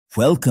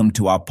Welcome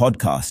to our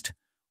podcast,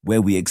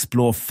 where we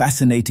explore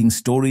fascinating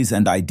stories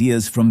and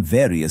ideas from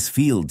various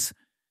fields.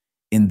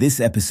 In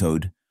this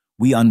episode,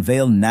 we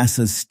unveil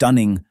NASA's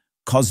stunning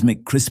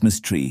cosmic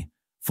Christmas tree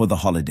for the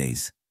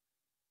holidays.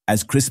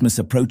 As Christmas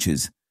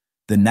approaches,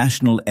 the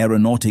National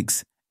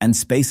Aeronautics and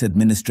Space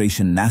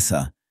Administration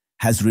NASA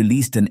has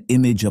released an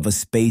image of a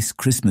space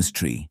Christmas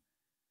tree.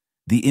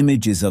 The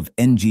image is of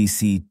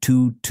NGC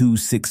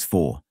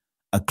 2264,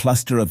 a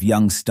cluster of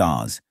young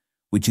stars,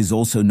 which is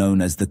also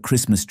known as the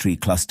Christmas tree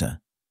cluster.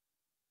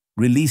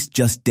 Released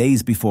just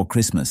days before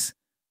Christmas,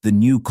 the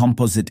new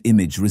composite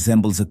image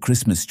resembles a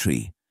Christmas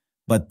tree,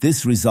 but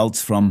this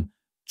results from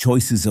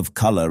choices of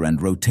color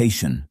and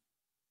rotation.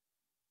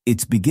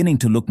 "It's beginning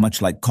to look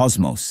much like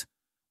Cosmos,"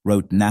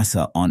 wrote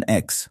NASA on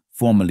X,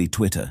 formerly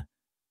Twitter.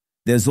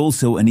 There's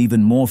also an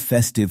even more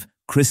festive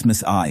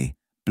Christmas eye,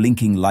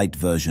 blinking light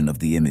version of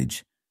the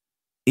image.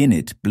 In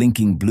it,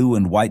 blinking blue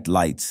and white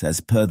lights,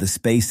 as per the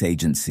space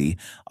agency,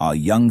 are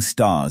young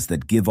stars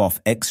that give off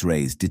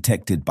X-rays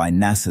detected by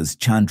NASA's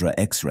Chandra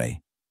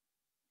X-ray.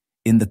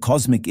 In the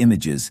cosmic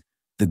images,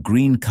 the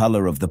green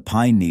color of the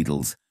pine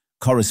needles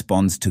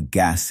corresponds to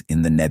gas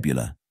in the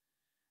nebula.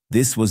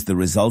 This was the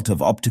result of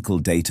optical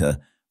data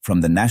from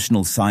the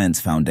National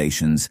Science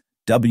Foundation's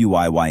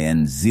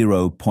WION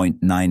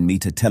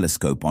 0.9-meter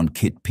telescope on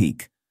Kitt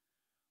Peak,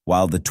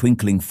 while the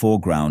twinkling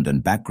foreground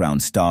and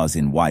background stars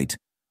in white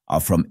are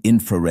from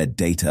infrared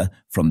data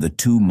from the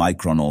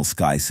 2-micron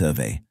all-sky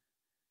survey.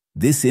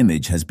 This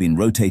image has been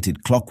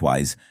rotated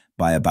clockwise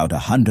by about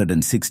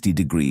 160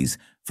 degrees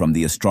from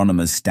the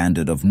astronomer's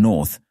standard of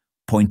north,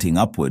 pointing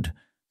upward,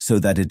 so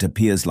that it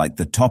appears like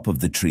the top of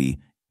the tree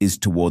is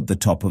toward the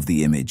top of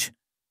the image,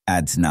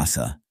 adds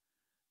NASA.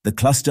 The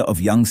cluster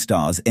of young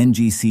stars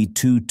NGC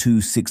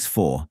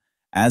 2264,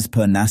 as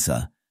per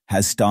NASA,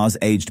 has stars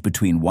aged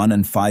between 1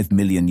 and 5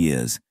 million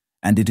years,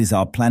 and it is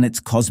our planet's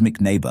cosmic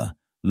neighbor,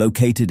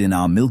 located in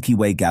our Milky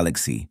Way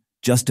galaxy,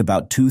 just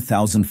about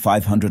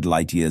 2,500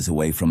 light-years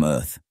away from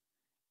Earth.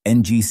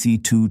 NGC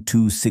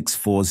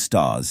 2264's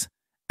stars,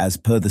 as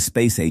per the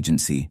space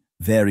agency,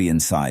 vary in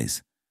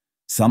size.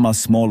 Some are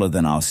smaller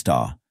than our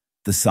star,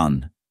 the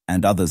Sun,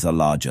 and others are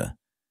larger.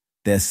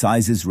 Their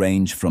sizes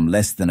range from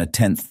less than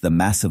 1/10 the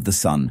mass of the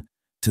Sun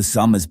to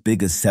some as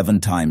big as 7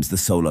 times the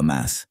solar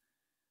mass.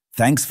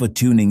 Thanks for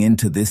tuning in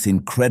to this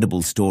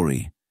incredible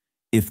story.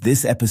 If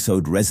this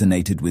episode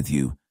resonated with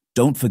you,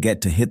 don't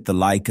forget to hit the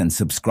like and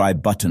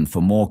subscribe button for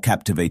more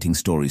captivating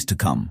stories to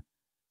come.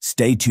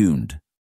 Stay tuned.